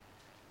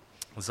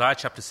Isaiah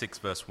chapter 6,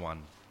 verse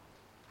 1.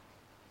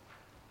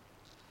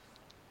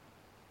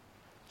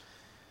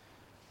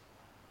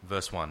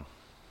 Verse 1.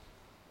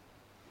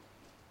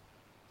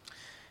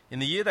 In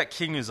the year that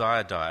King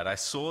Uzziah died, I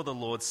saw the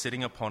Lord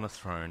sitting upon a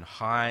throne,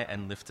 high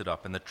and lifted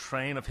up, and the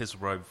train of his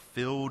robe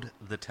filled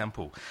the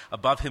temple.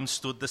 Above him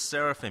stood the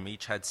seraphim.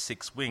 Each had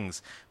 6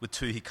 wings. With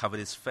 2 he covered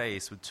his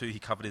face, with 2 he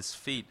covered his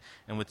feet,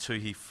 and with 2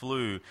 he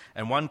flew.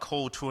 And one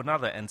called to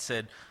another and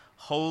said,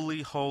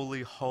 Holy,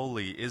 holy,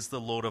 holy is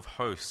the Lord of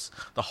hosts.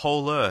 The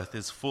whole earth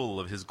is full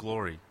of his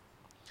glory.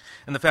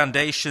 And the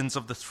foundations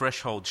of the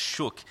threshold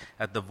shook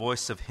at the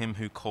voice of him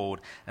who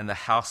called, and the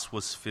house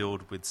was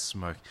filled with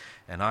smoke.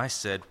 And I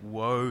said,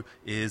 Woe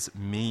is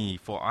me,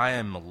 for I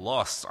am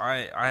lost.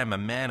 I am a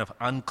man of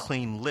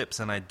unclean lips,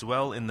 and I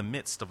dwell in the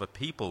midst of a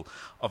people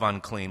of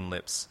unclean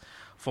lips.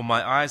 For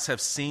my eyes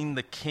have seen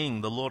the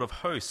King, the Lord of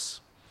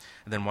hosts.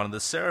 And then one of the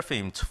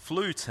seraphim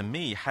flew to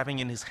me, having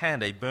in his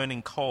hand a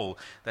burning coal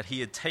that he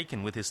had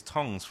taken with his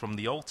tongs from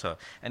the altar.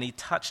 And he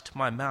touched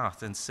my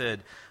mouth and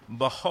said,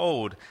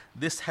 Behold,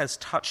 this has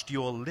touched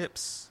your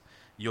lips.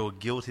 Your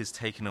guilt is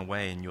taken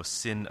away and your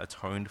sin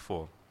atoned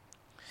for.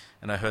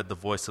 And I heard the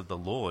voice of the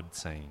Lord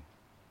saying,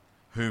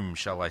 Whom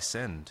shall I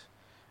send?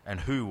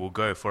 And who will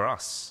go for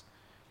us?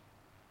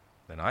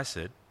 Then I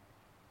said,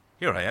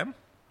 Here I am.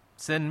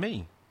 Send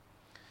me.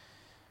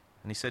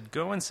 And he said,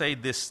 Go and say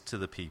this to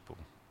the people.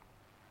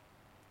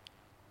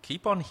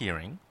 Keep on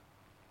hearing,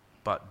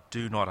 but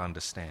do not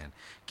understand.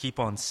 Keep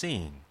on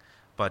seeing,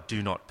 but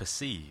do not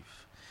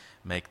perceive.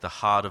 Make the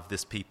heart of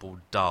this people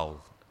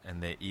dull,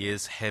 and their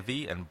ears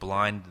heavy, and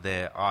blind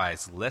their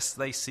eyes, lest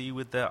they see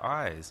with their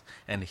eyes,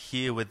 and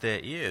hear with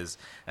their ears,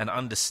 and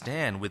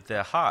understand with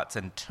their hearts,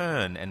 and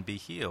turn and be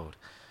healed.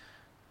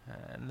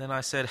 And then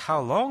I said,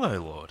 How long, O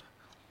Lord?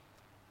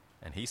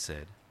 And he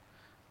said,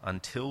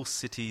 Until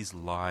cities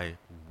lie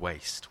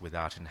waste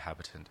without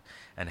inhabitant,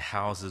 and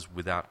houses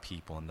without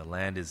people, and the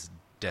land is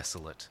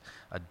desolate,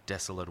 a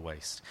desolate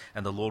waste.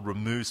 And the Lord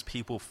removes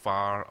people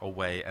far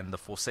away, and the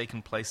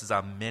forsaken places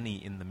are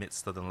many in the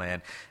midst of the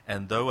land.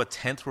 And though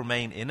 1/10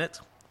 remain in it,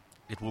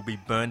 it will be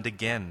burned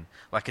again,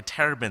 like a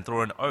terebinth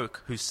or an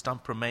oak whose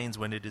stump remains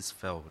when it is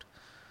felled.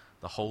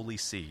 The holy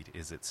seed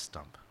is its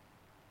stump.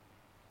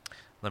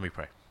 Let me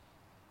pray.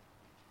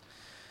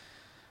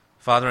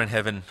 Father in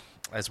heaven,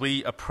 as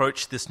we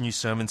approach this new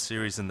sermon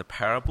series in the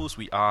parables,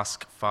 we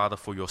ask, Father,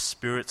 for your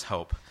Spirit's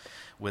help.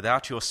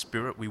 Without your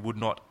Spirit, we would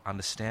not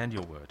understand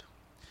your word.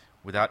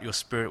 Without your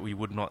Spirit, we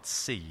would not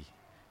see,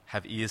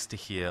 have ears to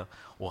hear,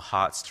 or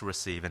hearts to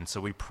receive. And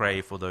so we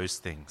pray for those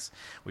things.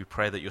 We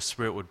pray that your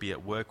Spirit would be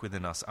at work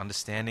within us,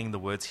 understanding the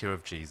words here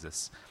of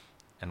Jesus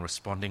and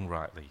responding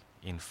rightly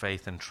in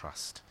faith and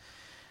trust.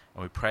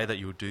 And we pray that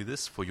you will do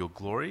this for your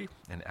glory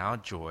and our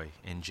joy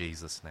in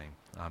Jesus' name.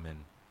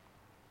 Amen.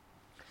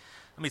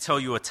 Let me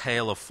tell you a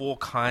tale of 4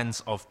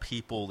 kinds of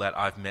people that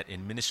I've met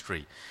in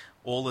ministry.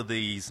 All of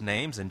these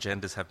names and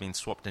genders have been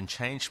swapped and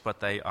changed, but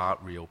they are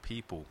real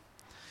people.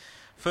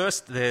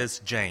 First, there's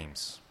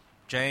James.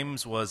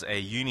 James was a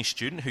uni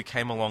student who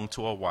came along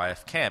to a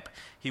YF camp.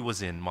 He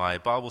was in my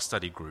Bible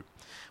study group.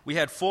 We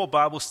had 4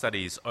 Bible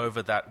studies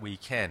over that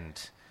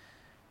weekend.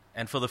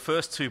 And for the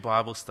first 2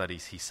 Bible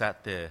studies, he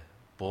sat there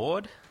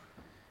bored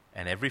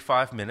and every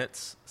 5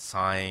 minutes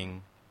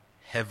sighing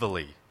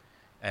heavily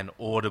and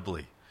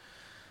audibly.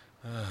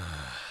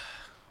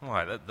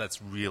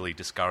 That's really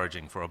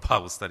discouraging for a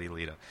Bible study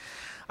leader.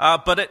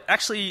 But it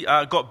actually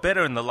got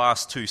better in the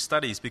last 2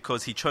 studies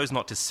because he chose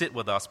not to sit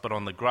with us but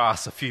on the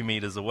grass a few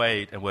meters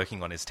away and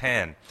working on his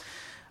tan.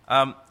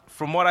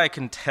 From what I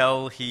can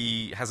tell,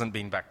 he hasn't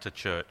been back to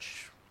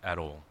church at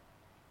all.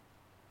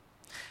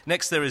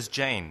 Next, there is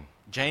Jane.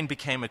 Jane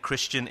became a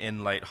Christian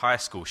in late high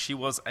school. She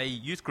was a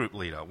youth group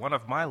leader, one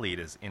of my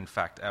leaders, in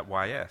fact, at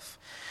YF.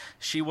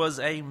 She was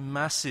a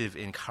massive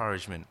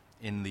encouragement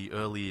in the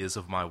early years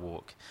of my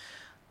walk.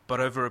 But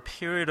over a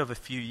period of a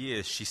few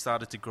years, she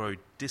started to grow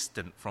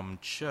distant from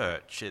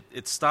church.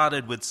 It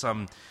started with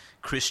some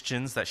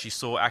Christians that she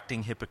saw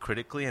acting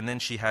hypocritically, and then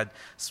she had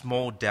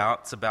small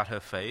doubts about her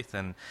faith,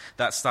 and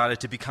that started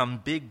to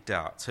become big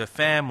doubts. Her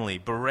family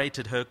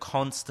berated her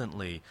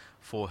constantly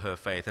for her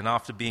faith, and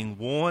after being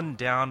worn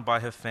down by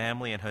her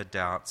family and her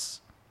doubts,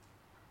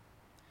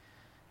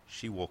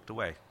 she walked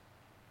away.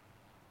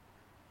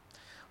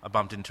 I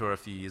bumped into her a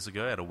few years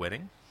ago at a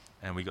wedding,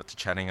 and we got to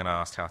chatting, and I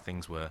asked how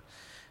things were.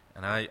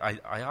 And I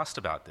asked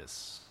about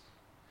this.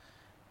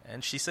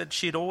 And she said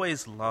she'd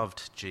always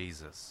loved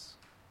Jesus,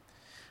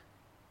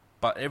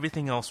 but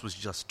everything else was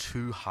just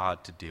too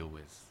hard to deal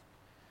with.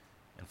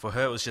 And for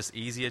her, it was just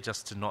easier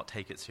just to not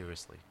take it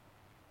seriously.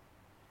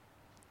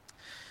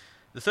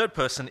 The third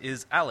person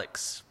is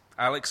Alex.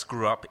 Alex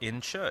grew up in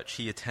church.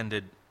 He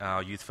attended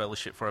our youth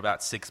fellowship for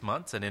about 6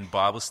 months, and in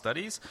Bible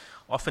studies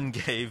often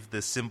gave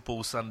the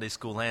simple Sunday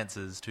school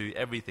answers to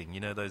everything. You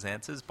know those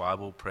answers?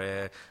 Bible,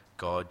 prayer,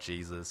 God,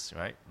 Jesus,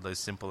 right? Those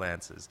simple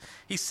answers.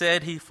 He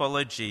said he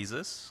followed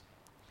Jesus,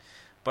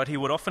 but he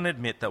would often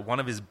admit that one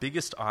of his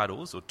biggest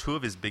idols, or 2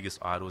 of his biggest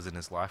idols in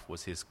his life,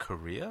 was his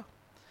career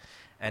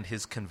and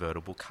his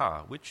convertible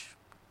car, which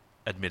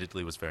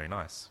admittedly was very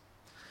nice.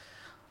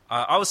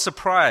 I was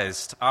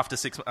surprised after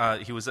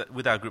he was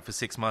with our group for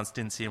 6 months,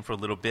 didn't see him for a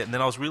little bit, and then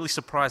I was really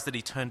surprised that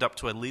he turned up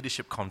to a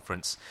leadership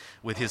conference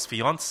with his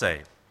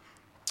fiancée.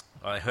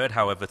 I heard,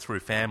 however,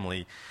 through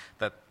family,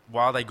 that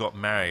while they got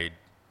married,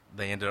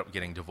 they ended up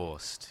getting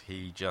divorced.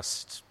 He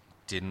just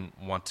didn't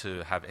want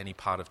to have any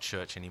part of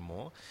church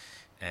anymore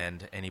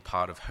and any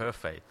part of her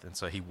faith, and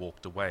so he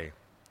walked away.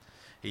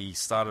 He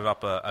started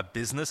up a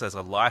business as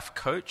a life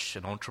coach,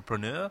 an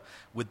entrepreneur,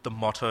 with the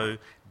motto,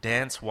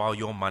 "Dance while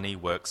your money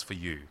works for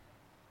you."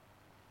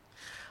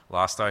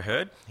 Last I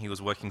heard, he was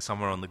working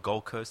somewhere on the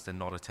Gold Coast and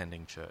not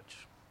attending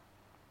church.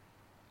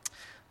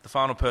 The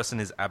final person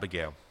is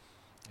Abigail.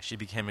 She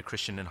became a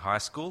Christian in high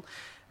school,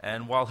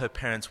 and while her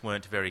parents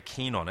weren't very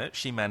keen on it,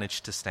 she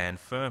managed to stand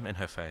firm in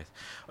her faith.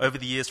 Over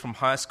the years, from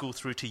high school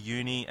through to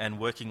uni and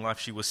working life,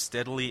 she was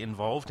steadily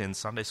involved in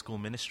Sunday school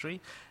ministry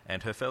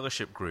and her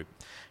fellowship group.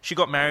 She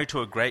got married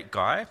to a great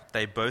guy.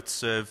 They both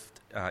served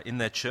in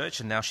their church,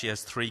 and now she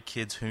has 3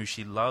 kids whom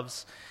she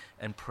loves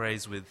and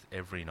prays with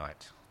every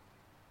night.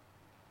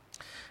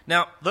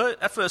 Now,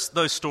 at first,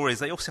 those stories,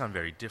 they all sound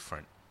very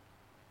different.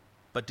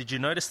 But did you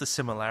notice the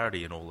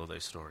similarity in all of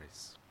those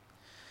stories?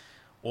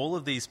 All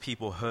of these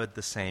people heard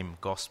the same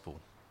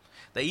gospel.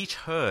 They each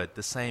heard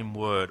the same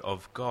word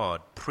of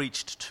God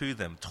preached to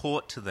them,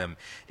 taught to them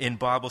in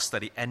Bible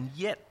study, and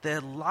yet their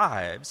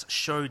lives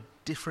showed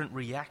different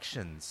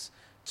reactions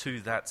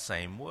to that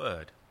same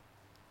word.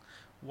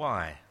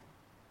 Why?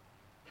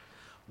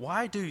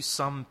 Why do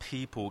some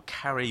people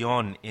carry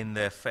on in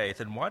their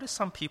faith, and why do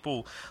some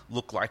people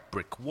look like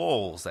brick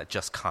walls that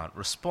just can't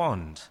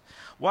respond?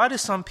 Why do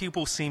some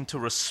people seem to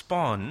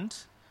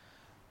respond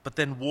but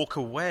then walk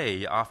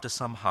away after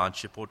some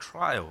hardship or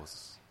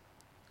trials?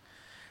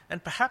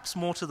 And perhaps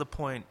more to the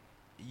point,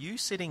 you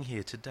sitting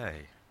here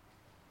today,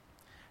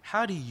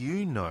 how do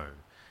you know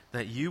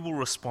that you will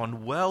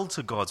respond well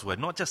to God's word,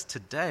 not just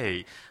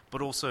today,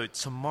 but also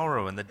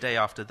tomorrow and the day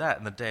after that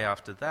and the day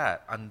after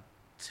that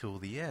until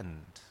the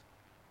end?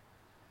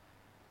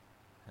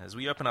 As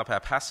we open up our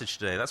passage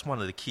today, that's one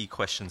of the key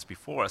questions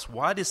before us.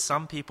 Why do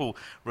some people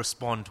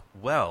respond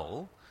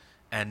well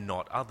and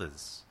not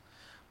others?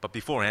 But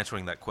before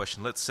answering that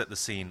question, let's set the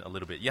scene a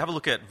little bit. You have a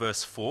look at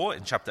verse 4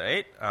 in chapter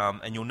 8,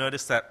 and you'll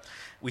notice that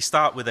we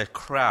start with a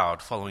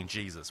crowd following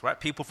Jesus, right?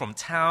 People from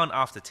town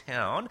after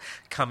town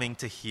coming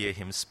to hear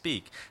him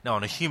speak. Now,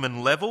 on a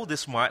human level,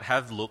 this might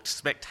have looked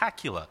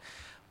spectacular,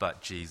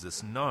 but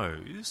Jesus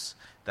knows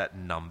that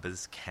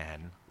numbers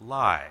can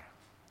lie.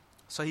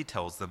 So he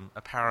tells them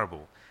a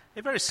parable,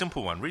 a very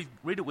simple one.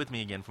 Read it with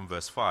me again from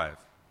verse 5.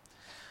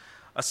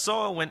 A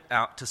sower went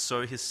out to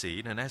sow his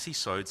seed, and as he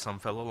sowed, some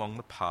fell along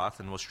the path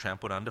and was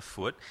trampled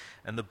underfoot,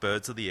 and the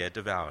birds of the air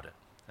devoured it.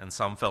 And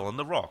some fell on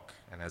the rock,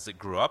 and as it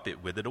grew up,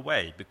 it withered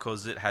away,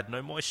 because it had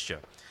no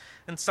moisture.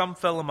 And some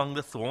fell among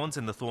the thorns,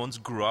 and the thorns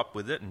grew up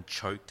with it and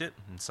choked it.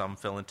 And some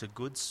fell into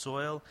good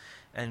soil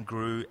and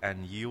grew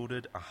and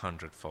yielded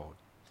 100-fold.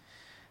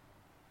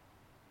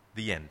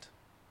 The end.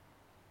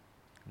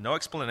 No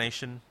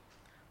explanation,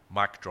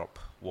 mic drop,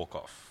 walk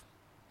off.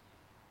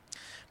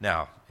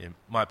 Now, it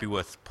might be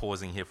worth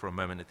pausing here for a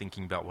moment and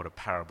thinking about what a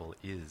parable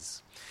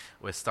is.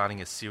 We're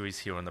starting a series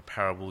here on the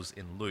parables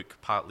in Luke,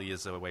 partly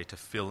as a way to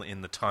fill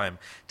in the time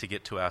to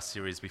get to our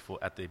series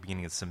at the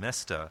beginning of the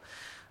semester.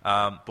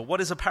 But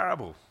what is a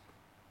parable?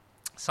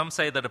 Some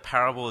say that a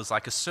parable is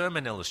like a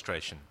sermon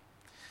illustration.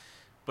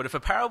 But if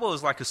a parable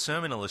is like a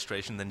sermon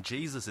illustration, then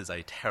Jesus is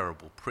a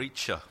terrible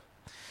preacher.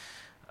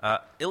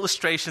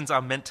 Illustrations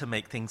are meant to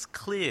make things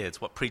clear.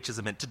 It's what preachers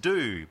are meant to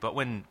do. But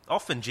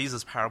often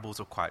Jesus' parables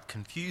are quite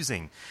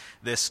confusing.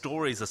 Their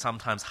stories are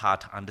sometimes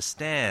hard to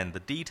understand the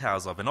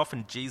details of, and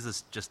often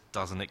Jesus just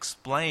doesn't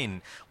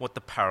explain what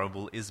the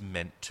parable is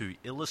meant to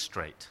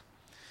illustrate.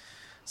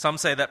 Some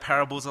say that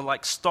parables are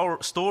like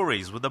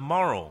stories with a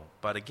moral.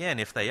 But again,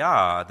 if they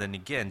are, then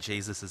again,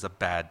 Jesus is a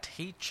bad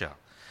teacher.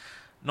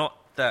 Not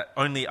that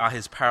only are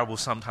his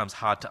parables sometimes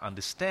hard to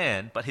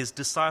understand, but his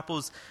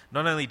disciples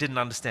not only didn't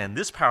understand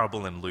this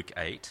parable in Luke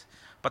 8,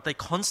 but they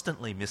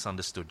constantly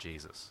misunderstood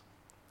Jesus.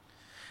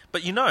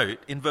 But in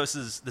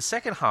the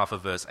second half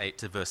of verse 8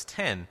 to verse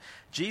 10,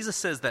 Jesus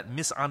says that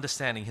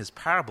misunderstanding his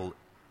parable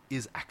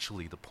is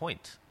actually the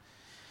point.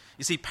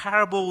 You see,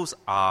 parables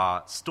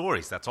are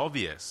stories, that's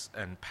obvious,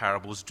 and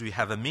parables do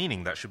have a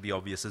meaning, that should be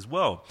obvious as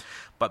well.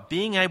 But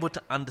being able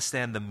to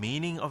understand the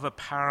meaning of a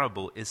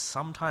parable is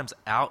sometimes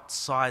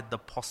outside the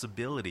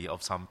possibility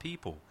of some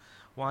people.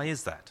 Why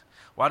is that?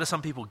 Why do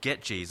some people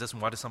get Jesus,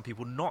 and why do some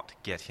people not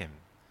get him?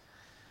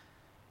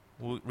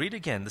 Well, read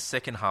again the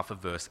second half of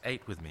verse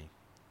 8 with me.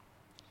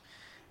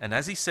 And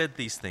as he said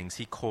these things,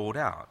 he called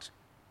out,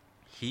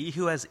 "He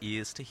who has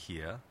ears to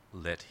hear,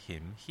 let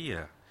him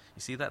hear."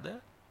 You see that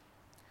there?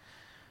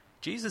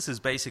 Jesus is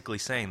basically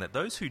saying that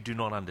those who do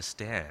not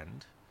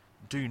understand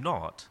do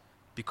not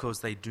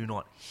because they do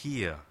not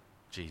hear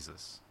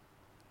Jesus.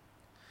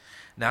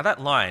 Now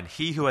that line,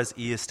 he who has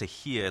ears to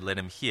hear, let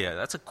him hear,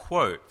 that's a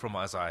quote from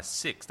Isaiah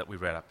 6 that we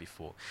read up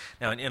before.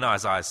 Now in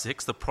Isaiah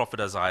 6, the prophet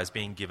Isaiah is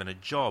being given a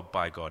job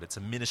by God. It's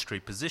a ministry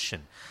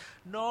position.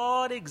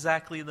 Not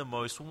exactly the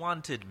most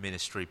wanted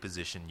ministry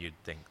position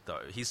you'd think,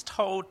 though. He's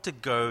told to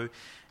go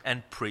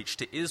and preach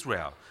to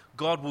Israel.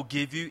 God will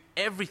give you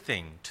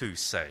everything to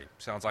say.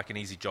 Sounds like an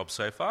easy job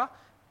so far.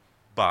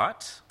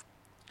 But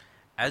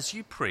as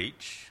you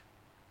preach,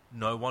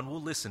 no one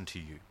will listen to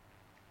you.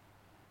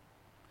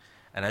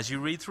 And as you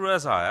read through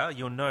Isaiah,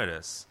 you'll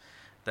notice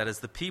that as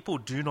the people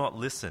do not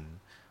listen,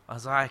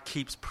 Isaiah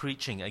keeps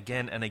preaching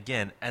again and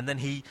again, and then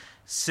he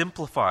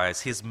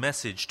simplifies his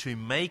message to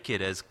make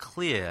it as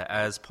clear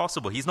as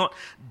possible. He's not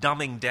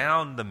dumbing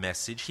down the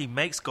message. He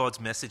makes God's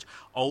message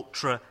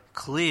ultra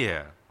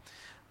clear.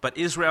 But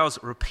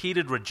Israel's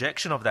repeated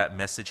rejection of that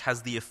message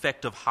has the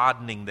effect of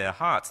hardening their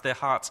hearts. Their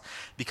hearts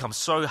become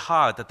so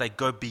hard that they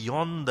go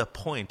beyond the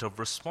point of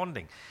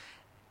responding.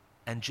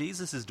 And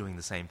Jesus is doing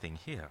the same thing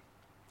here.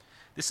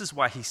 This is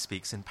why he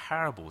speaks in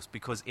parables,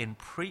 because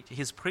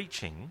his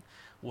preaching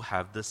will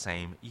have the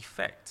same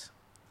effect.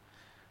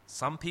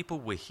 Some people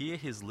will hear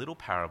his little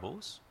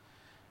parables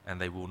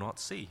and they will not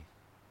see.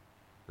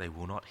 They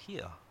will not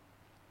hear.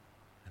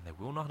 And they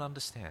will not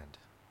understand.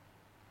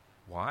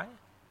 Why?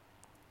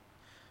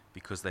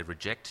 Because they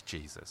reject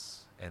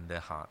Jesus and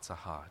their hearts are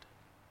hard.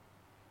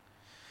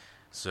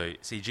 So,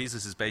 see,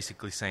 Jesus is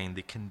basically saying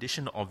the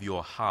condition of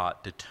your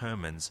heart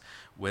determines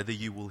whether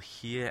you will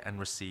hear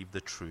and receive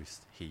the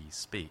truth he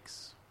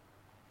speaks.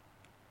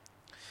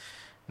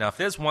 Now, if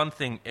there's one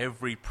thing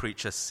every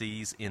preacher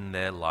sees in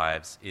their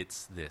lives,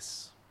 it's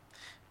this: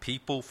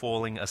 people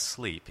falling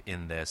asleep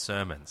in their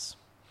sermons.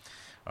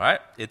 All right?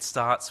 It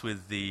starts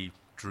with the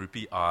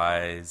droopy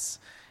eyes,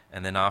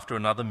 and then after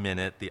another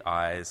minute, the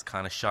eyes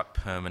kind of shut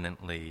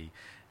permanently,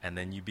 and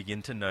then you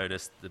begin to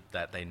notice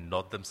that they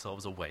nod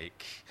themselves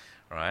awake.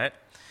 Right?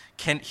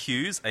 Kent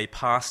Hughes, a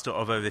pastor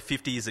of over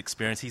 50 years'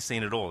 experience, he's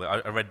seen it all. I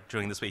read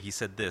during this week, he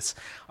said this: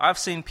 I've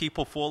seen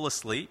people fall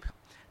asleep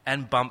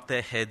and bump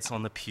their heads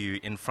on the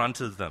pew in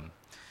front of them,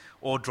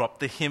 or drop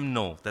the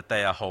hymnal that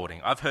they are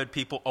holding. I've heard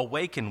people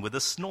awaken with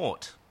a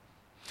snort.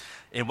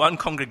 In one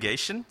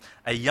congregation,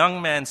 a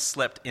young man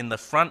slept in the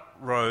front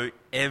row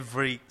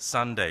every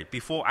Sunday.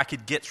 Before I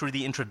could get through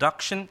the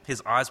introduction,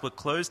 his eyes were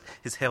closed,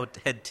 his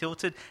head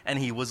tilted, and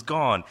he was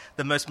gone.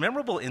 The most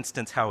memorable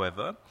instance,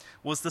 however,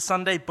 was the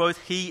Sunday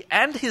both he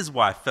and his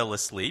wife fell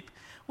asleep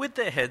with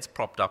their heads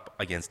propped up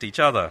against each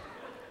other.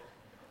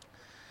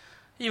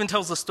 He even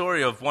tells the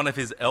story of one of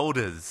his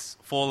elders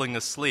falling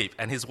asleep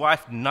and his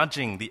wife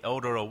nudging the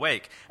elder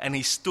awake, and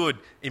he stood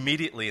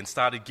immediately and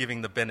started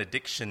giving the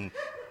benediction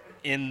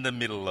in the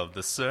middle of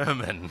the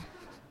sermon.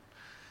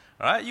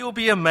 All right? You'll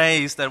be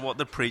amazed at what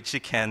the preacher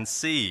can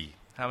see.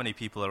 How many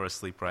people are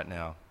asleep right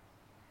now?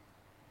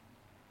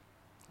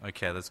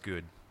 Okay, that's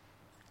good.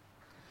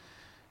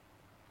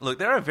 Look,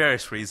 there are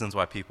various reasons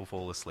why people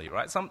fall asleep,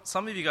 right? Some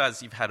of you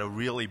guys, you've had a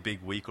really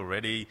big week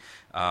already.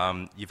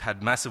 You've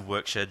had massive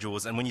work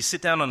schedules. And when you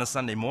sit down on a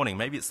Sunday morning,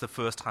 maybe it's the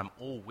first time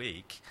all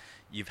week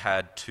you've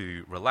had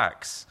to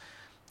relax.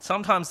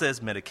 Sometimes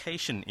there's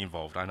medication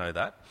involved, I know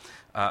that.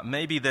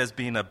 Maybe there's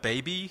been a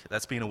baby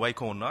that's been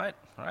awake all night,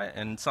 right?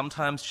 And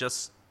sometimes,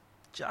 just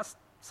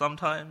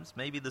sometimes,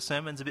 maybe the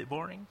sermon's a bit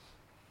boring,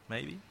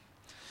 maybe.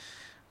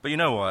 But you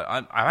know what?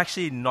 I'm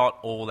actually not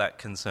all that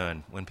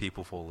concerned when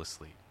people fall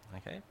asleep,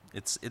 okay?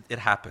 It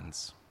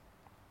happens.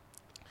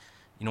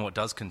 You know what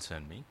does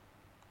concern me?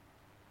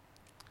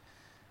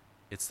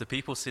 It's the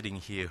people sitting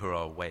here who are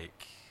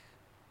awake,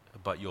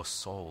 but your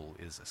soul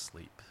is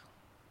asleep.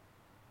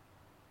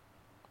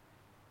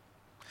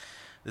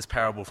 This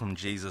parable from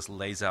Jesus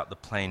lays out the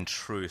plain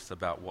truth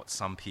about what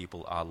some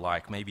people are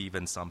like, maybe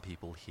even some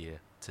people here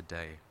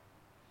today.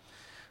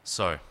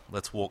 So,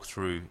 let's walk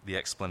through the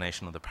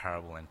explanation of the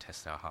parable and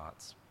test our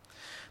hearts.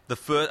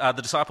 The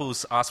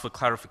disciples ask for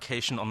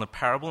clarification on the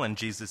parable, and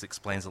Jesus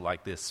explains it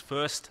like this.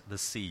 First, the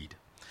seed.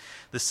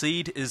 The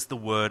seed is the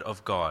word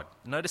of God.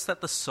 Notice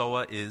that the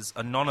sower is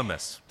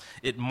anonymous.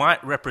 It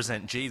might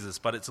represent Jesus,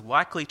 but it's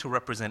likely to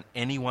represent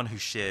anyone who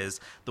shares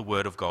the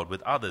word of God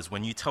with others.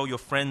 When you tell your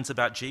friends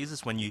about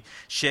Jesus, when you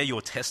share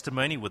your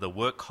testimony with a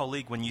work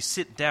colleague, when you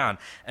sit down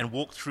and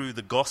walk through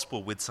the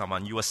gospel with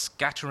someone, you are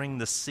scattering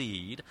the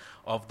seed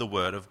of the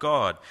word of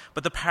God.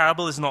 But the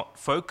parable is not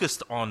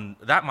focused on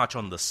that much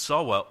on the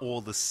sower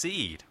or the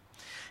seed.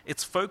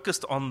 It's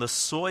focused on the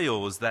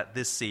soils that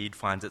this seed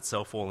finds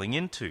itself falling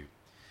into.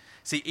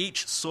 See,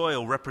 each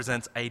soil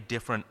represents a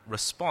different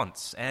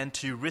response, and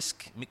to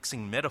risk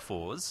mixing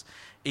metaphors,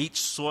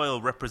 each soil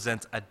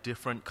represents a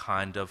different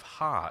kind of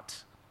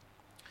heart.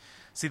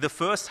 See, the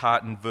first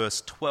heart in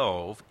verse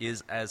 12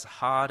 is as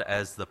hard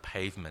as the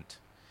pavement.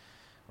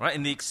 Right?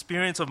 In the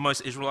experience of most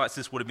Israelites,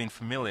 this would have been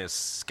familiar.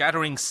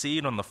 Scattering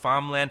seed on the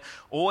farmland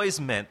always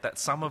meant that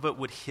some of it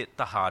would hit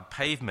the hard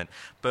pavement.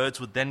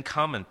 Birds would then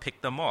come and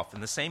pick them off.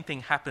 And the same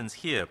thing happens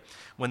here.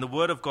 When the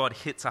word of God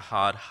hits a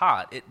hard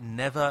heart, it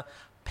never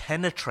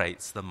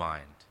penetrates the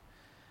mind.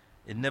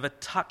 It never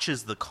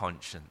touches the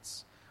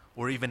conscience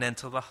or even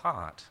enter the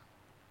heart.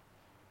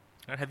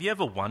 Right? Have you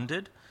ever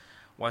wondered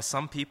why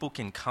some people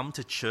can come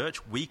to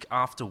church week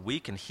after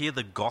week and hear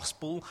the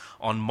gospel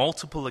on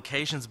multiple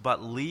occasions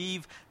but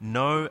leave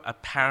no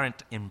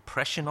apparent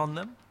impression on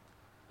them?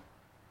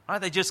 Right?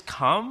 They just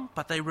come,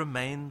 but they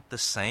remain the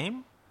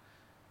same.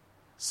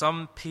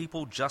 Some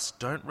people just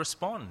don't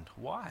respond.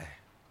 Why?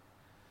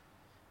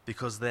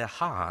 Because their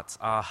hearts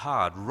are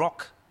hard,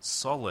 rock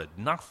solid.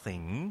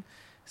 Nothing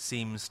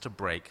seems to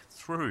break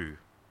through.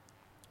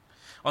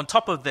 On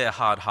top of their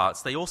hard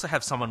hearts, they also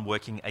have someone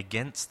working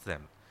against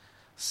them,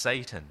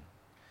 Satan.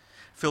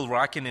 Phil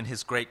Ryken, in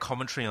his great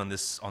commentary on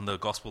the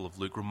Gospel of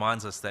Luke,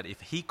 reminds us that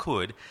if he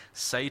could,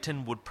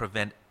 Satan would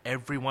prevent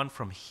everyone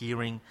from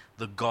hearing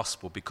the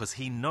gospel because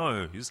he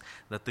knows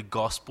that the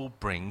gospel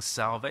brings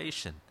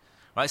salvation.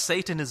 Right?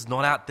 Satan is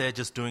not out there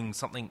just doing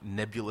something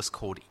nebulous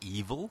called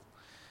evil.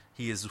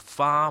 He is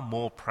far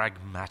more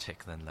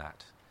pragmatic than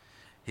that.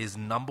 His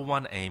number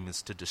one aim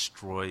is to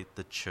destroy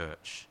the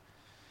church.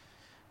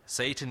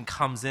 Satan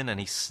comes in and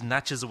he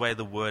snatches away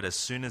the word as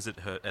soon as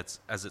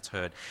it's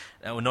heard.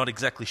 Now, we're not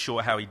exactly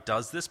sure how he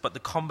does this, but the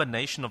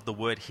combination of the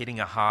word hitting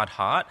a hard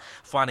heart,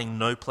 finding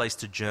no place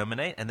to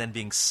germinate, and then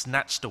being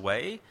snatched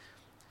away,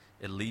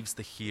 it leaves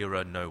the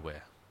hearer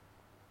nowhere.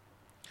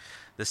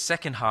 The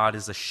second heart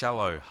is a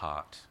shallow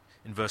heart.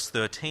 In verse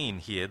 13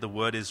 here, the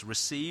word is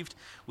received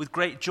with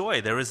great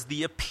joy. There is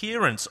the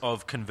appearance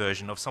of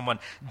conversion, of someone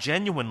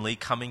genuinely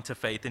coming to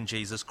faith in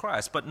Jesus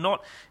Christ. But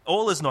not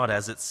all is not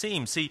as it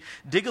seems. See,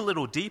 dig a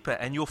little deeper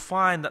and you'll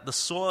find that the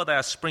soil they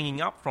are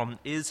springing up from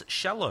is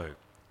shallow.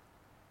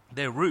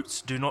 Their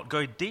roots do not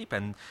go deep,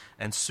 and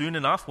soon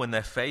enough, when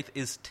their faith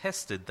is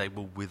tested, they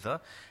will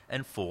wither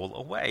and fall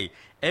away.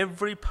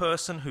 Every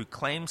person who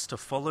claims to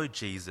follow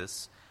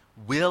Jesus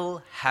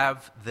will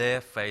have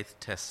their faith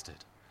tested.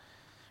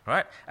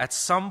 Right? At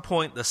some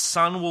point, the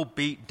sun will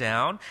beat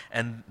down,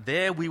 and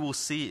there we will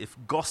see if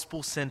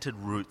gospel-centered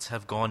roots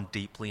have gone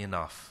deeply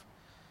enough.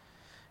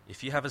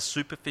 If you have a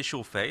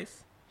superficial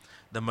faith,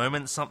 the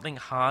moment something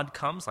hard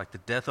comes, like the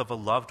death of a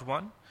loved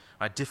one,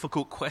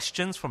 difficult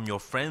questions from your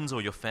friends or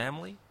your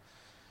family,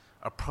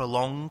 a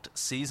prolonged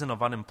season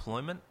of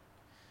unemployment,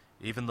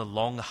 even the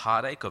long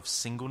heartache of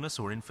singleness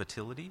or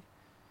infertility,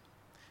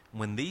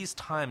 when these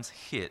times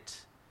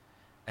hit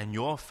and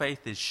your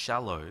faith is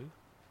shallow,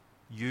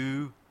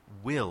 you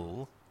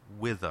will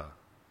wither.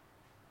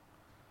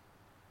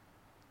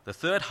 The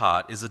third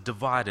heart is a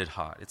divided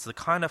heart. It's the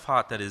kind of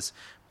heart that is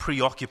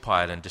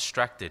preoccupied and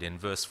distracted in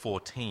verse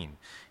 14.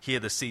 Here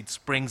the seed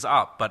springs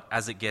up, but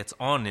as it gets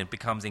on, it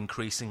becomes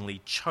increasingly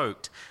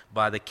choked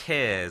by the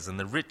cares and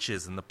the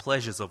riches and the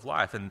pleasures of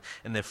life, and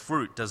their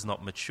fruit does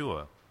not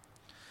mature.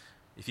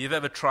 If you've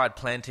ever tried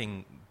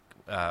planting,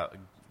 what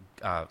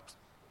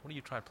do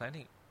you try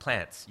planting?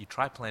 Plants. You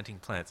try planting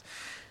plants.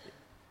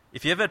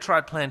 If you ever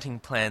tried planting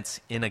plants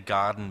in a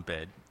garden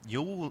bed,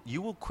 you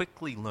will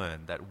quickly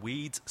learn that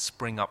weeds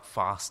spring up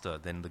faster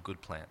than the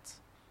good plants.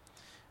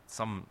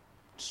 Some,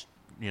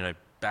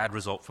 bad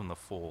result from the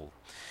fall.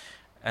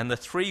 And the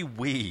three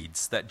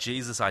weeds that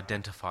Jesus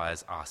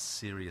identifies are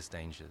serious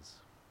dangers.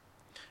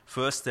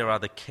 First, there are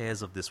the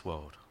cares of this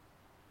world.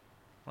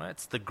 Right?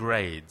 It's the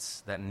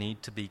grades that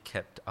need to be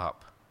kept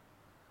up.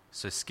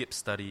 So skip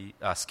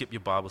your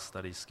Bible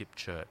study, skip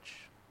church.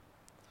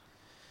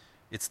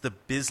 It's the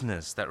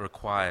business that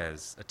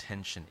requires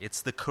attention.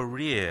 It's the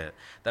career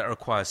that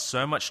requires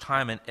so much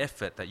time and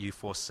effort that you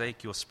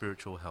forsake your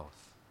spiritual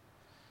health.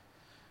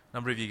 A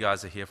number of you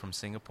guys are here from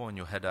Singapore and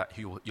you'll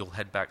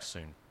head back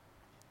soon.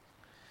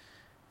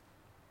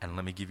 And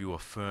let me give you a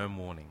firm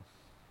warning.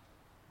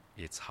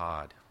 It's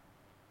hard.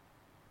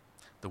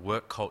 The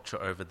work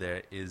culture over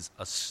there is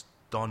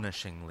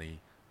astonishingly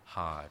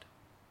hard.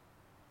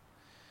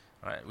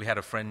 Right, we had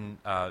a friend,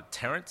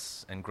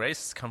 Terence and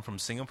Grace, come from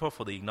Singapore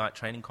for the Ignite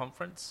Training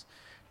Conference.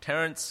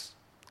 Terence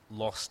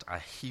lost a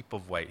heap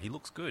of weight. He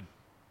looks good.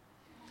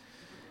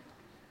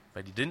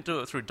 But he didn't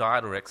do it through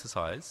diet or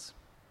exercise.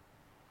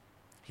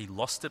 He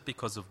lost it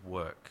because of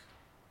work.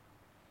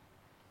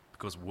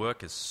 Because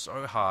work is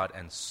so hard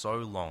and so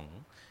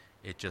long,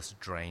 it just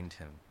drained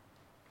him.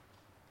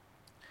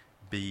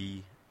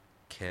 Be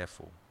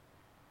careful.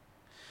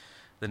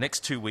 The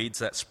next two weeds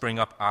that spring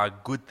up are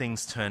good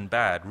things turn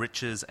bad,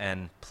 riches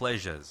and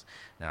pleasures.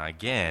 Now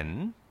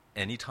again,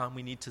 anytime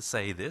we need to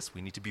say this,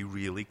 we need to be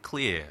really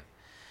clear.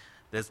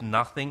 There's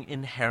nothing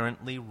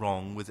inherently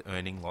wrong with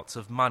earning lots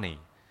of money.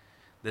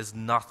 There's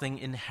nothing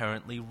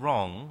inherently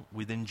wrong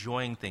with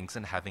enjoying things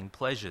and having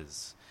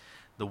pleasures.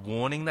 The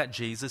warning that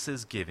Jesus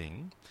is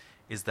giving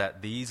is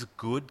that these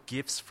good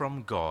gifts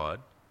from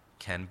God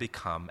can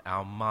become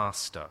our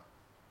master.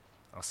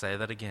 I'll say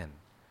that again.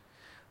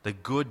 The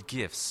good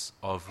gifts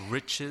of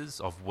riches,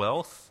 of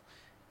wealth,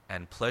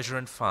 and pleasure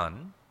and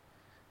fun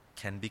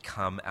can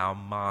become our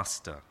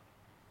master.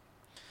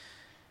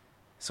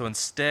 So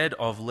instead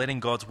of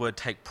letting God's word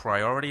take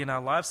priority in our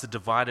lives, the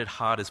divided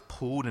heart is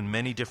pulled in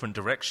many different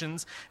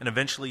directions, and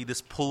eventually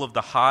this pull of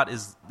the heart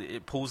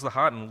pulls the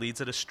heart and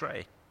leads it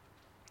astray.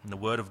 And the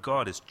word of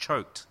God is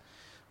choked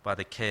by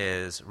the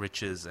cares,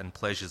 riches, and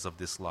pleasures of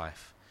this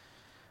life.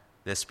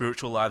 Their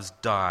spiritual lives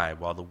die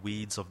while the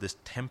weeds of this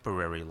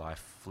temporary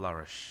life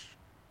flourish.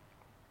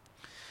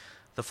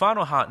 The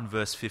final heart in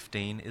verse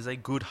 15 is a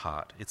good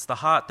heart. It's the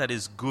heart that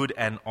is good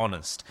and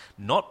honest,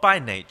 not by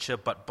nature,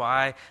 but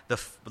by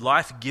the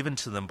life given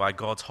to them by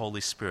God's Holy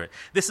Spirit.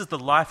 This is the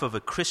life of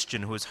a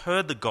Christian who has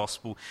heard the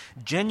gospel,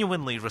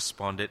 genuinely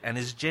responded, and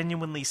is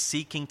genuinely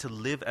seeking to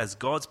live as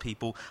God's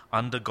people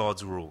under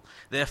God's rule.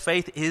 Their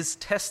faith is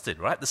tested,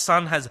 right? The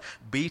sun has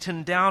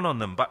beaten down on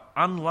them, but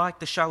unlike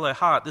the shallow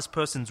heart, this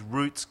person's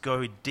roots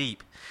go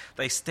deep.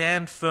 They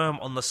stand firm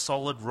on the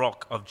solid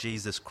rock of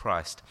Jesus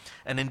Christ.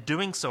 And in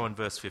doing so, in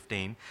verse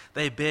 15,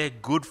 they bear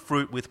good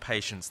fruit with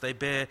patience. They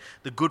bear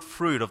the good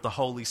fruit of the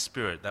Holy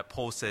Spirit that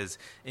Paul says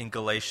in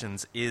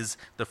Galatians is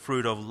the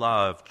fruit of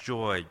love,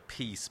 joy,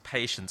 peace,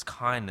 patience,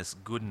 kindness,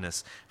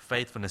 goodness,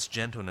 faithfulness,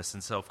 gentleness,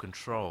 and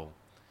self-control.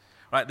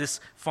 Right, this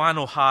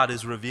final heart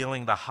is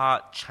revealing the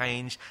heart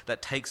change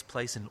that takes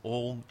place in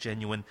all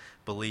genuine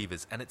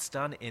believers. And it's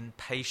done in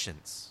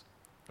patience.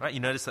 Right? You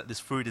notice that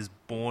this fruit is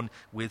born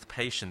with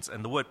patience.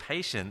 And the word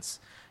patience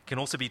can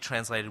also be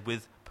translated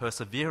with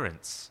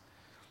perseverance.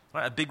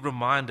 Right? A big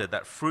reminder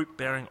that fruit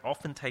bearing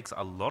often takes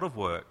a lot of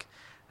work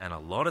and a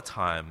lot of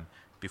time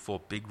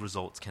before big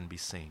results can be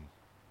seen.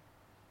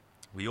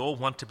 We all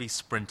want to be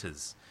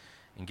sprinters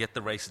and get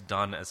the race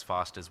done as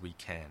fast as we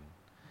can.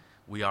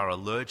 We are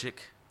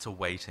allergic to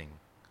waiting.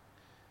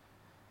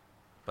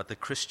 But the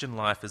Christian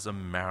life is a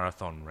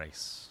marathon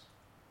race.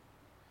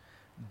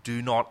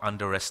 Do not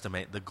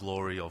underestimate the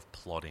glory of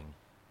plodding.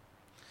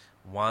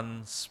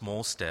 One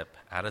small step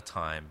at a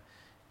time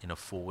in a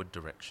forward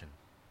direction.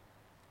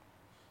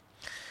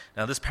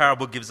 Now, this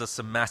parable gives us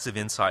some massive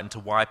insight into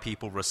why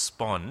people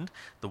respond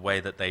the way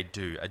that they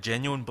do. A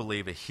genuine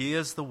believer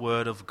hears the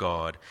word of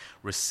God,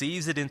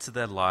 receives it into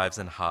their lives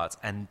and hearts,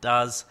 and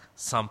does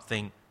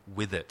something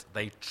with it.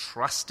 They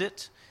trust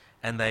it,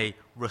 and they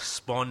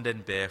respond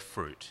and bear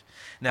fruit.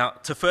 Now,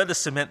 to further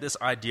cement this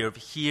idea of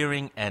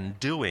hearing and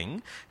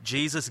doing,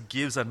 Jesus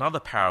gives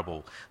another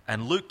parable,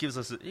 and Luke gives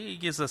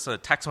us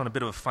tacks on a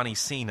bit of a funny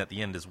scene at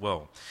the end as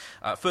well.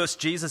 First,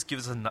 Jesus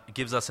gives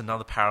us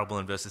another parable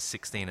in verses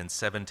 16 and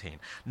 17.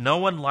 No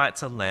one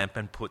lights a lamp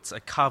and puts a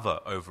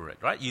cover over it,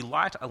 right? You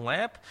light a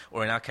lamp,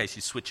 or in our case,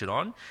 you switch it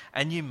on,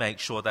 and you make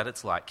sure that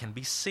its light can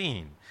be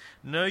seen.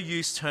 No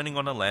use turning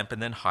on a lamp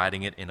and then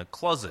hiding it in a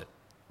closet,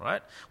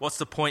 right? What's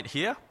the point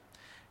here?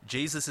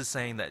 Jesus is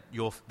saying that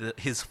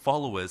his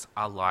followers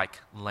are like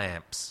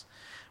lamps.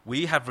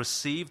 We have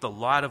received the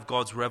light of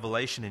God's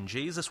revelation in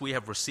Jesus. We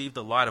have received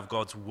the light of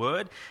God's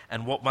word.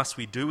 And what must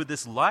we do with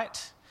this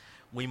light?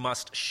 We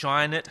must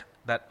shine it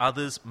that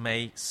others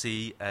may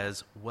see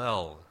as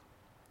well.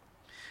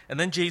 And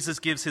then Jesus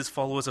gives his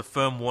followers a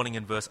firm warning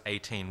in verse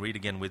 18. Read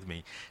again with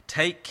me.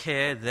 Take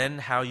care then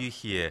how you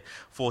hear,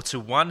 for to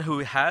one who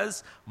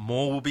has,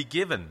 more will be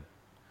given.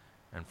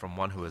 And from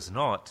one who has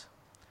not,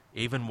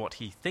 even what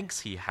he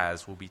thinks he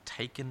has will be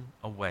taken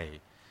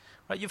away.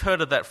 Right? You've heard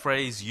of that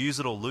phrase,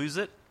 use it or lose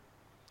it.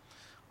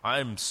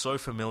 I'm so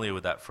familiar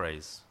with that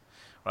phrase.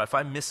 Right? If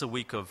I miss a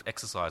week of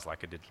exercise like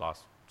I did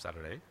last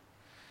Saturday,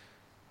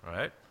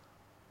 right,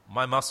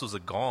 my muscles are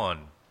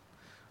gone.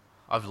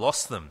 I've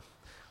lost them.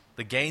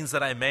 The gains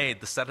that I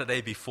made the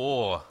Saturday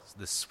before,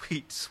 the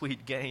sweet,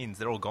 sweet gains,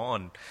 they're all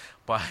gone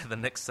by the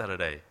next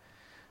Saturday.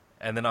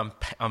 And then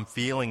I'm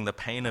feeling the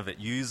pain of it.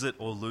 Use it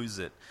or lose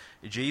it.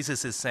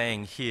 Jesus is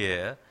saying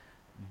here,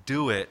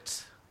 do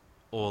it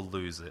or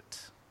lose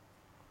it.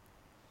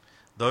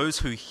 Those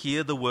who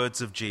hear the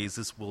words of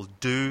Jesus will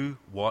do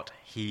what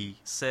he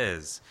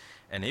says.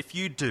 And if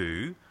you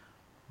do,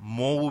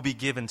 more will be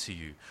given to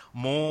you.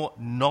 More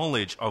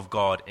knowledge of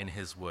God in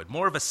his word.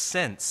 More of a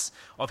sense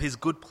of his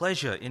good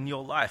pleasure in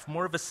your life.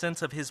 More of a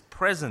sense of his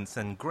presence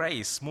and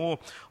grace. More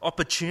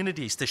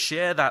opportunities to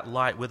share that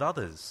light with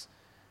others.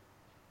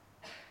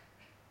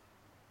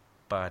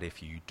 But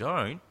if you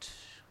don't,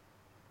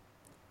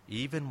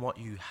 even what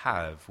you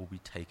have will be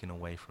taken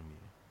away from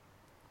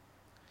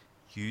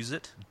you. Use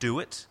it, do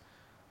it,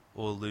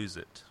 or lose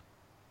it.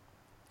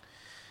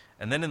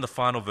 And then in the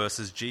final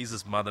verses,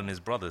 Jesus' mother and his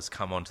brothers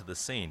come onto the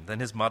scene. Then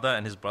his mother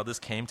and his brothers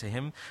came to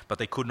him, but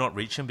they could not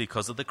reach him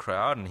because of the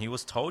crowd. And he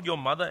was told, your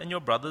mother and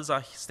your brothers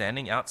are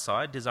standing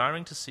outside,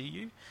 desiring to see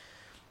you.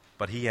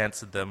 But he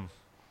answered them,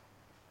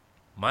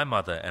 my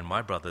mother and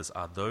my brothers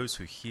are those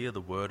who hear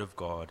the word of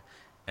God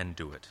and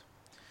do it.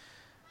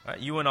 Right?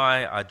 You and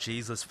I are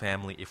Jesus'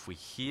 family if we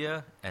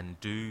hear and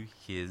do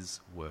his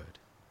word.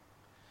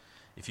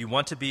 If you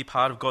want to be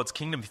part of God's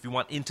kingdom, if you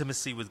want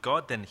intimacy with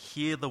God, then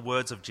hear the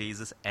words of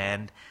Jesus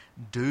and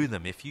do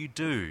them. If you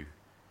do,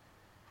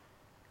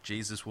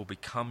 Jesus will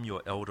become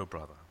your elder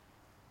brother.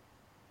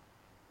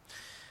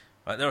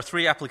 Right, there are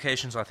three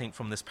applications, I think,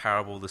 from this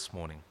parable this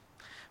morning.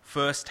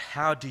 First,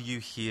 how do you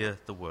hear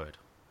the word?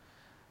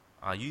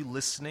 Are you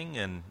listening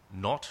and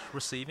not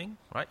receiving?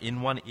 Right?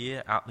 In one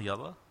ear, out the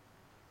other?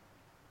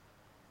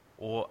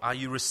 Or are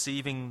you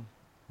receiving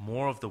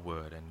more of the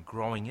word and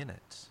growing in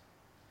it?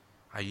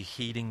 Are you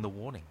heeding the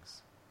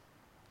warnings?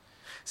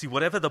 See,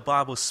 whenever the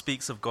Bible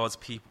speaks of God's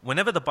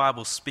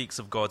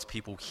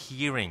people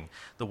hearing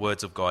the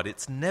words of God,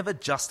 it's never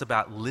just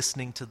about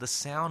listening to the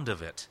sound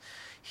of it.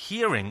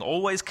 Hearing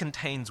always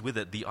contains with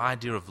it the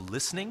idea of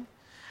listening,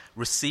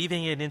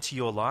 receiving it into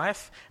your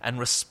life, and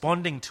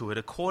responding to it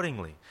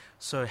accordingly.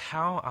 So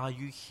how are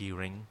you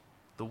hearing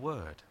the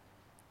word?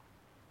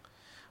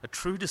 A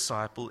true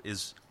disciple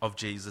of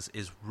Jesus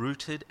is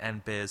rooted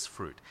and bears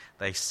fruit.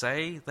 They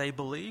say they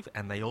believe,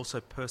 and they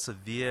also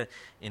persevere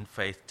in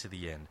faith to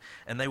the end.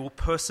 And they will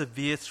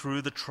persevere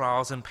through the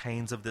trials and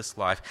pains of this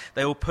life.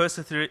 They will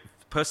persevere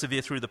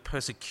through the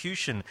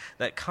persecution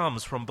that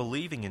comes from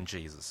believing in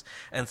Jesus.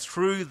 And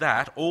through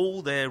that,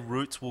 all their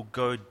roots will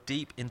go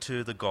deep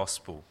into the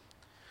gospel.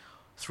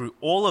 Through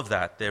all of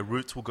that, their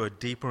roots will go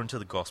deeper into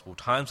the gospel.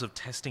 Times of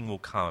testing will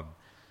come.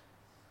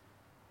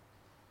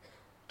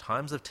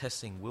 Times of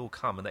testing will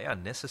come, and they are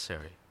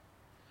necessary.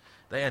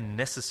 They are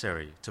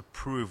necessary to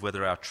prove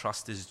whether our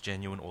trust is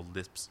genuine or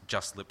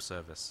just lip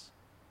service.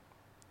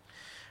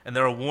 And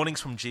there are warnings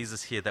from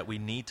Jesus here that we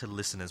need to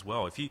listen as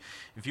well.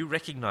 If you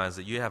recognize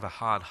that you have a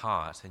hard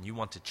heart and you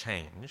want to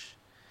change,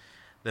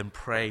 then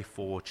pray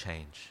for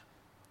change.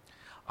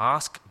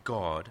 Ask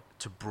God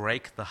to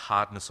break the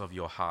hardness of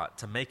your heart,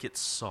 to make it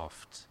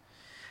soft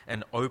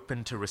and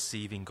open to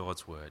receiving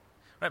God's word.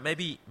 Right,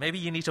 maybe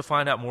you need to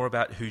find out more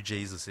about who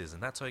Jesus is,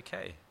 and that's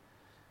okay.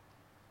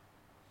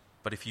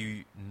 But if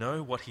you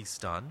know what he's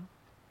done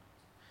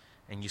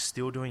and you're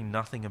still doing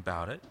nothing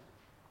about it,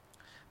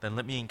 then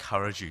let me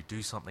encourage you,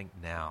 do something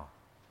now.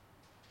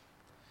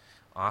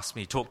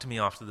 Talk to me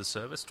after the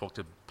service, talk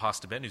to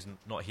Pastor Ben, who's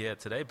not here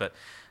today, but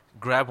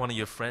grab one of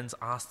your friends,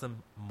 ask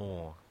them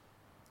more.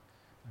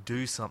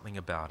 Do something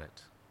about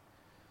it.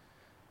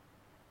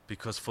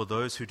 Because for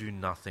those who do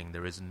nothing,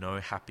 there is no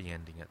happy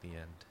ending at the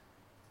end.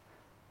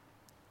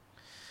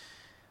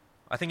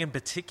 I think in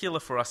particular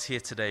for us here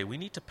today, we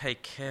need to pay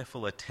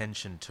careful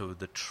attention to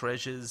the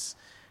treasures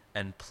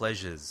and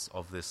pleasures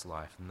of this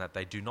life, and that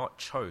they do not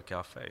choke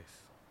our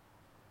faith.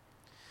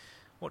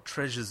 What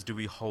treasures do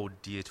we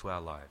hold dear to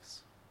our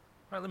lives?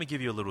 Right, let me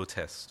give you a little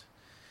test.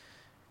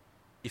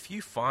 If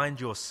you find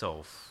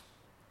yourself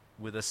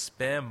with a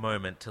spare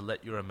moment to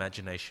let your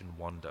imagination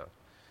wander,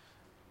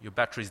 your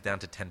battery's down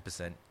to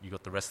 10%, you've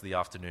got the rest of the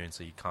afternoon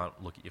so you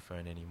can't look at your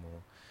phone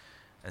anymore,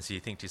 and so you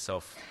think to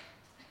yourself,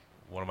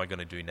 what am I going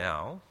to do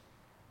now?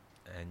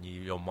 And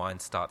your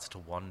mind starts to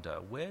wander.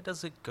 Where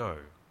does it go?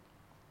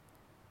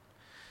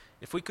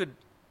 If we could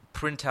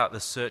print out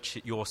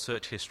your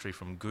search history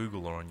from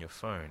Google or on your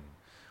phone,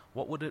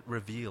 what would it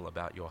reveal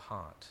about your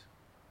heart?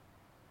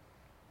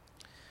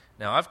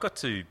 Now, I've got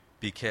to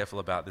be careful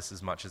about this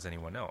as much as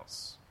anyone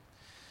else.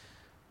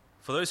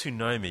 For those who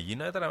know me, you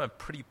know that I'm a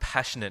pretty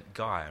passionate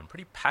guy. I'm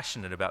pretty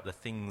passionate about the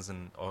things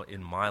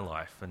in my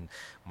life and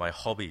my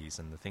hobbies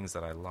and the things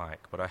that I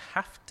like. But I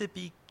have to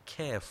be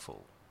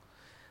careful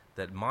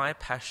that my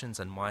passions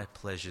and my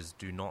pleasures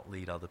do not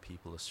lead other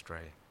people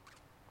astray.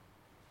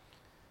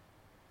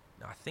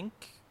 Now, I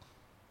think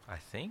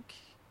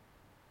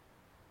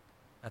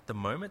at the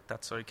moment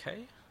that's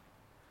okay.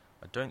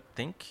 I don't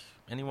think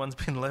anyone's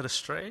been led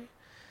astray,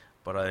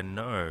 but I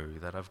know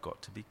that I've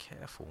got to be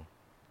careful.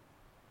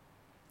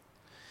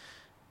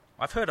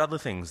 I've heard other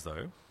things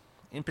though,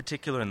 in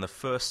particular in the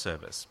first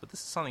service, but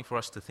this is something for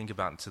us to think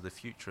about into the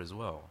future as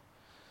well.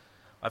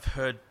 I've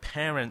heard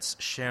parents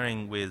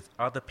sharing with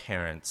other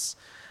parents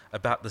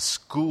about the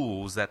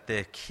schools that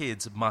their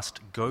kids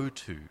must go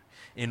to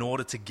in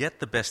order to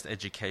get the best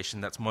education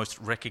that's most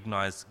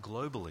recognized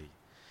globally.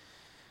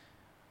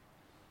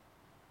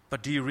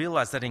 But do you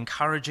realize that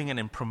encouraging and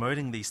in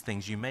promoting these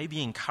things, you may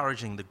be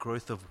encouraging the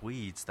growth of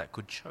weeds that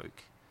could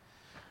choke,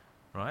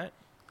 right?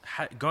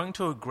 Going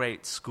to a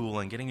great school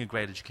and getting a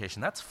great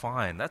education, that's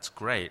fine, that's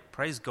great.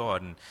 Praise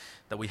God and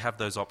that we have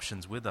those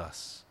options with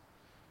us.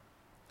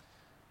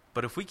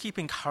 But if we keep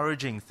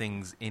encouraging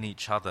things in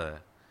each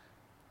other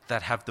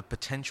that have the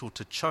potential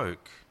to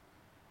choke,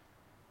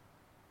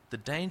 the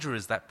danger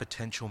is that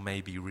potential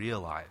may be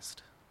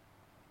realized.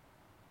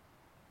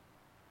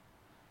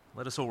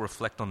 Let us all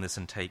reflect on this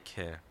and take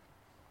care.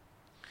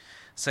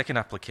 Second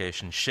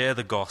application, share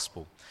the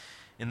gospel.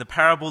 In the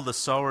parable, the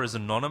sower is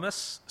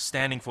anonymous,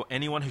 standing for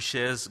anyone who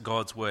shares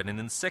God's word. And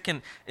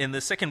in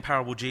the second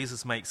parable,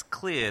 Jesus makes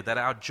clear that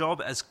our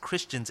job as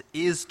Christians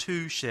is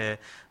to share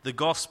the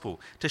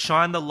gospel, to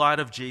shine the light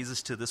of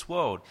Jesus to this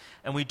world.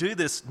 And we do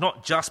this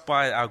not just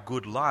by our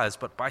good lives,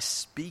 but by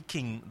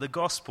speaking the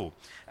gospel.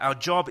 Our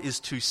job is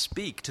to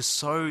speak, to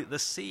sow the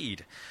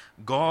seed.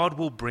 God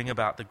will bring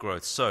about the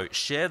growth. So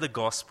share the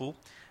gospel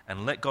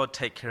and let God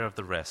take care of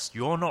the rest.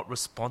 You're not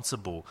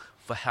responsible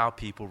for how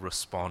people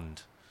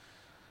respond.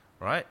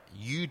 Right?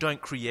 You don't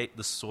create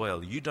the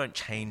soil. You don't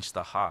change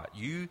the heart.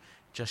 You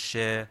just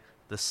share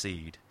the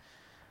seed.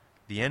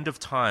 The end of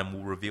time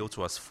will reveal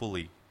to us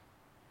fully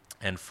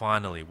and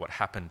finally what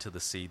happened to the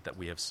seed that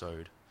we have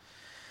sowed.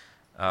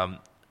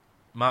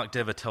 Mark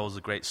Dever tells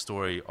a great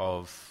story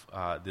of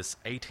this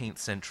 18th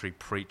century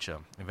preacher,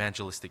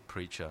 evangelistic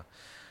preacher.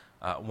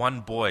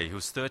 One boy who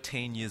was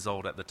 13 years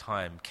old at the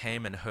time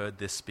came and heard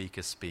this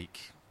speaker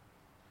speak.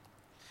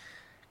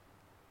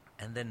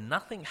 And then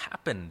nothing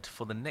happened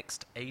for the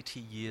next 80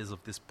 years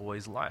of this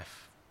boy's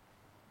life.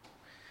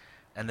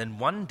 And then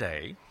one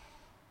day,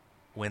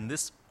 when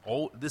this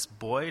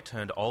boy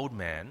turned old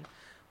man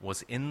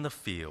was in the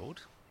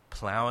field,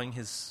 plowing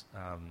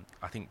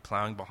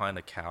plowing behind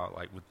a cow,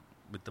 like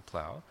with the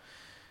plow,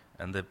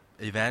 and the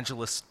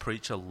evangelist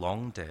preacher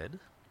long dead,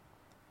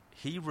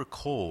 he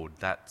recalled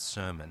that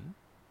sermon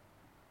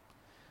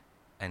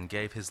and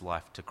gave his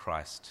life to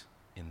Christ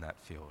in that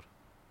field.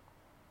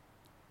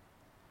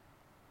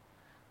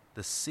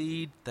 The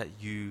seed that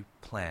you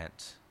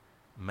plant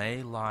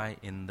may lie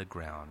in the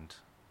ground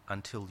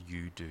until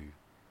you do,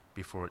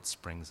 before it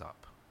springs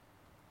up.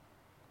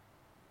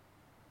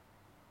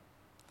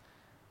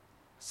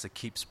 So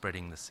keep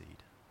spreading the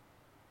seed.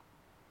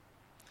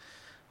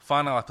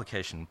 Final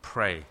application,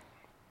 pray.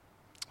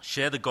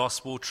 Share the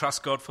gospel,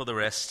 trust God for the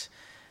rest,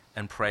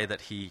 and pray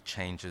that He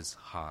changes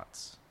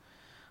hearts.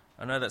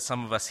 I know that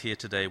some of us here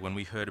today, when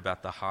we heard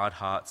about the hard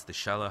hearts, the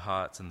shallow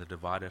hearts, and the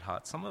divided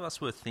hearts, some of us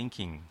were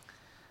thinking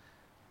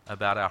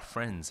about our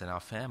friends and our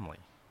family.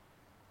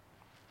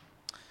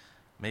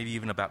 Maybe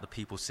even about the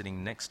people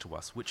sitting next to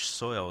us, which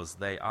soils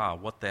they are,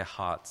 what their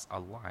hearts are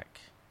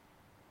like.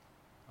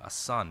 A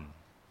son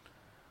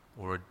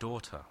or a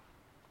daughter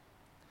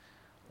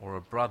or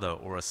a brother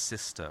or a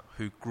sister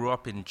who grew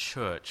up in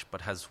church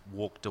but has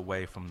walked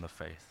away from the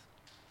faith.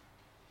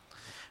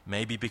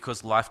 Maybe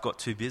because life got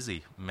too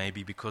busy.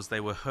 Maybe because they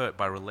were hurt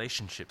by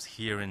relationships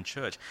here in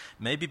church.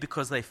 Maybe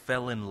because they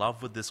fell in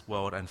love with this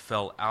world and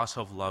fell out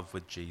of love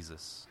with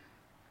Jesus.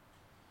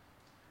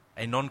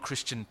 A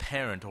non-Christian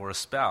parent or a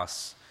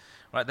spouse,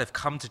 right? They've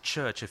come to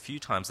church a few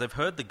times. They've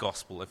heard the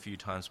gospel a few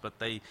times, but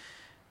they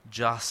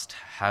just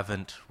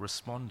haven't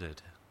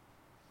responded.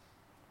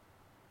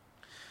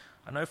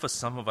 I know for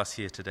some of us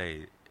here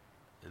today,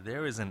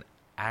 there is an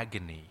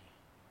agony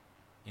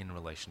in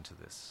relation to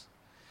this.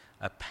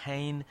 A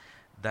pain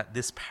that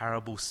this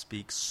parable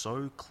speaks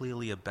so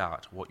clearly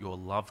about what your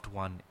loved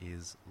one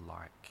is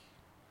like.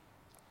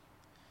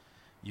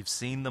 You've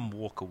seen them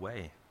walk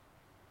away.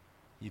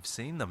 You've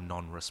seen them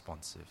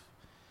non-responsive.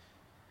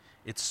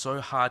 It's so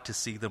hard to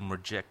see them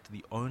reject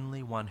the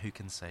only one who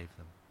can save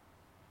them.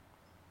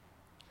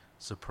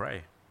 So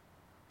pray.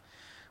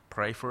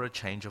 Pray for a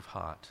change of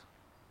heart.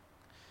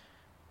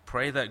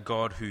 Pray that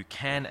God, who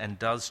can and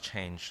does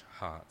change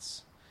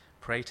hearts,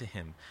 pray to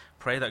Him.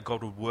 Pray that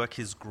God would work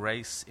His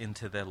grace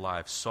into their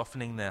lives,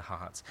 softening their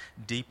hearts,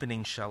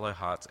 deepening shallow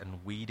hearts,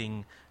 and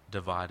weeding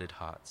divided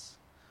hearts.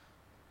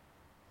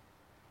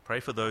 Pray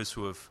for those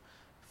who have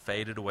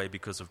faded away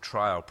because of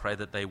trial. Pray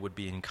that they would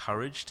be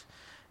encouraged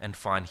and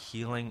find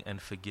healing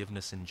and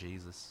forgiveness in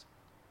Jesus.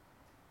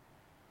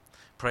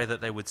 Pray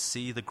that they would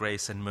see the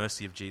grace and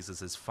mercy of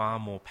Jesus as far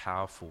more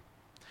powerful,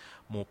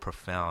 more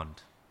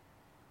profound,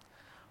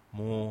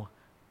 more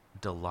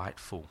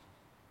delightful,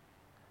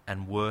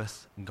 and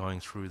worth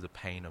going through the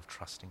pain of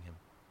trusting Him.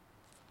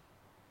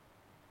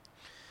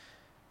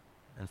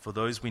 And for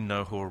those we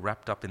know who are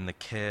wrapped up in the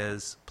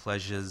cares,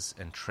 pleasures,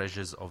 and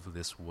treasures of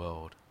this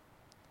world,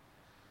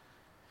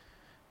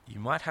 you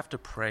might have to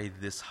pray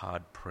this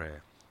hard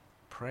prayer.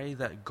 Pray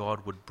that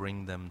God would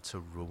bring them to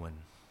ruin.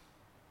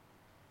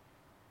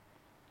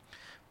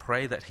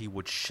 Pray that He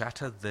would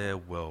shatter their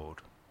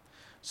world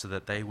so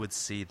that they would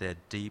see their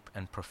deep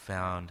and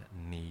profound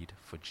need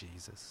for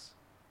Jesus.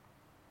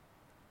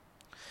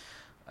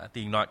 At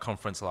the Ignite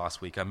conference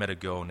last week, I met a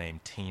girl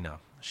named Tina.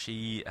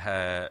 She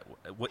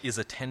is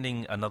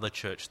attending another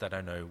church that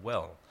I know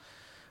well.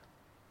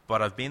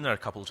 But I've been there a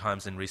couple of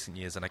times in recent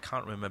years and I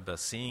can't remember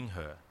seeing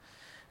her.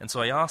 And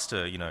so I asked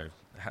her,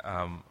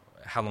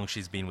 how long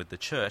she's been with the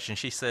church. And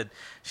she said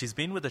she's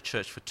been with the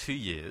church for 2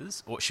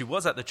 years, or she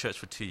was at the church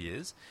for 2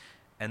 years,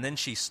 and then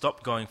she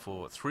stopped going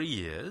for 3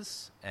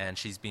 years, and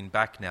she's been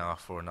back now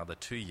for another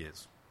 2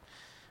 years.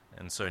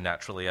 And so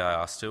naturally I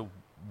asked her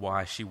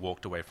why she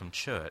walked away from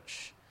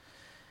church.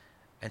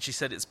 And she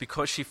said it's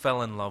because she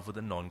fell in love with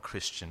a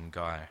non-Christian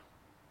guy.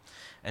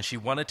 And she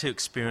wanted to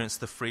experience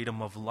the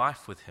freedom of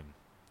life with him.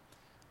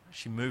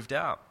 She moved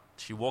out.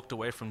 She walked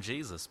away from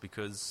Jesus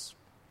because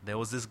there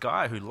was this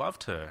guy who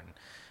loved her. And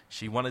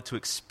she wanted to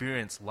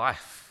experience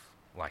life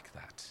like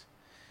that.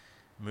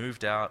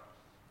 Moved out,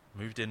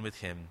 moved in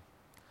with him,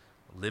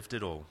 lived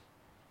it all.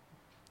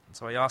 And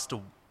so I asked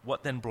her,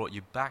 what then brought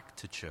you back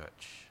to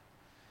church?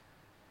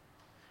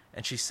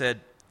 And she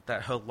said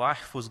that her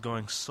life was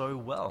going so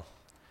well,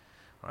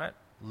 right?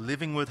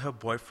 Living with her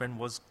boyfriend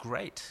was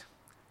great.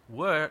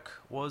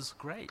 Work was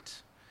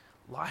great.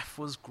 Life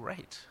was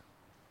great.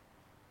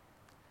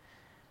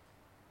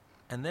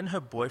 And then her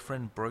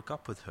boyfriend broke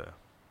up with her,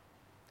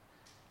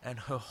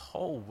 and her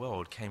whole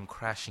world came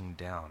crashing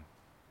down.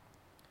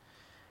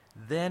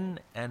 Then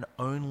and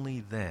only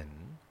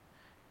then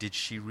did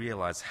she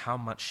realize how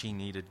much she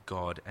needed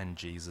God and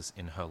Jesus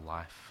in her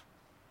life.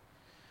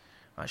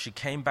 She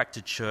came back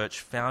to church,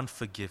 found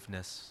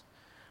forgiveness,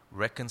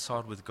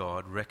 reconciled with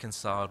God,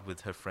 reconciled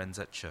with her friends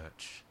at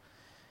church.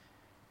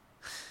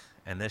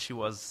 And there she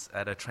was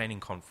at a training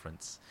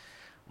conference,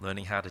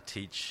 learning how to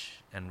teach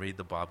and read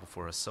the Bible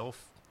for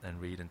herself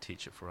and read and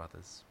teach it for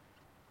others.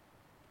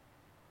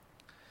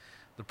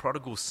 The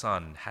prodigal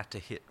son had to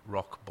hit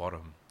rock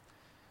bottom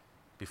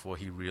before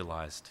he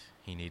realized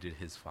he needed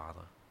his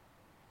father.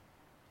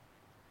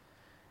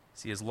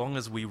 See, as long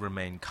as we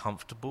remain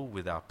comfortable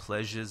with our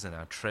pleasures and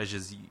our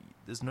treasures,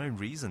 there's no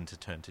reason to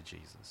turn to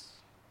Jesus.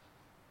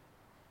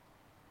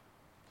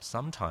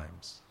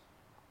 Sometimes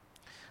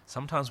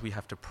we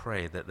have to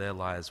pray that their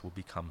lives will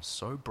become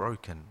so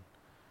broken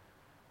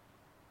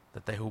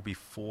that they will be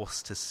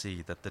forced to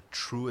see that the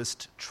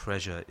truest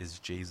treasure is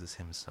Jesus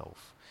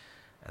himself.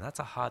 And that's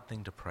a hard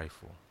thing to pray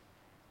for.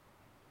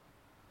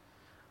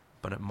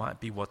 But it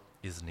might be what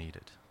is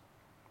needed.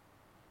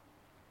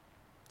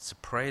 So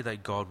pray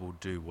that God will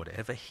do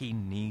whatever he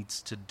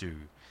needs to do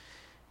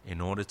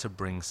in order to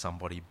bring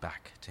somebody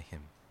back to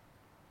him.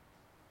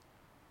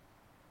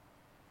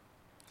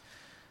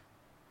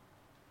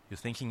 You're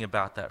thinking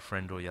about that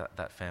friend or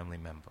that family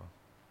member.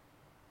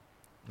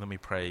 Let me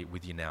pray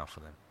with you now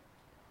for them.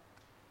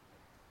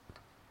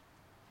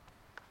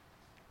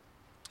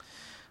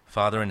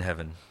 Father in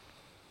heaven,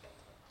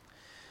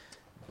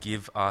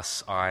 give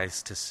us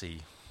eyes to see.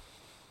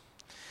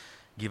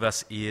 Give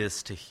us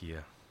ears to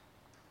hear.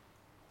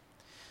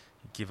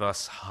 Give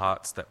us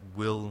hearts that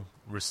will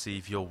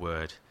receive your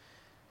word,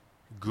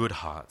 good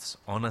hearts,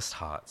 honest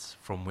hearts,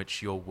 from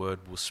which your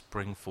word will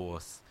spring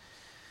forth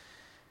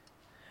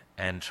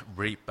and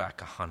reap back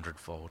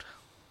 100-fold.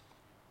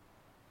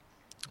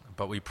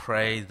 But we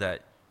pray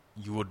that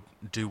you would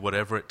do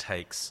whatever it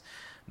takes,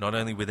 not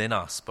only within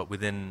us, but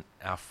within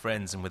our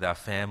friends and with our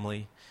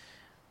family,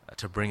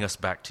 to bring us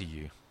back to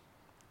you.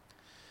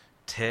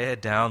 Tear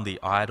down the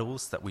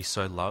idols that we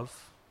so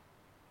love.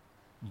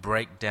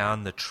 Break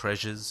down the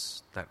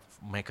treasures that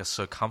make us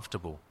so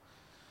comfortable.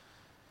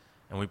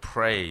 And we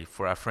pray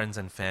for our friends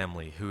and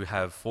family who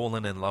have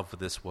fallen in love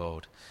with this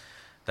world,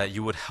 that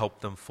you would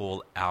help them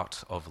fall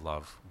out of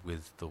love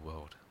with the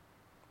world.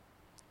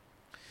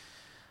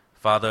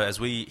 Father, as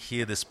we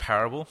hear this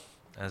parable,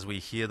 as we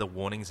hear the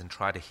warnings and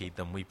try to heed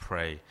them, we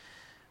pray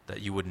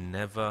that you would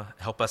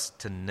help us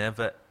to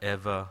never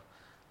ever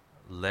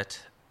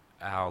let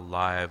our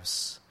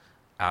lives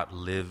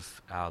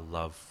outlive our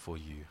love for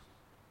you.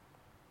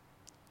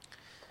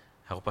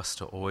 Help us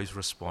to always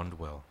respond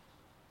well.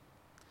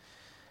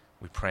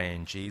 We pray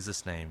in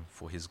Jesus' name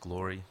for his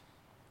glory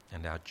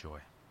and our joy.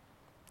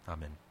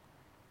 Amen.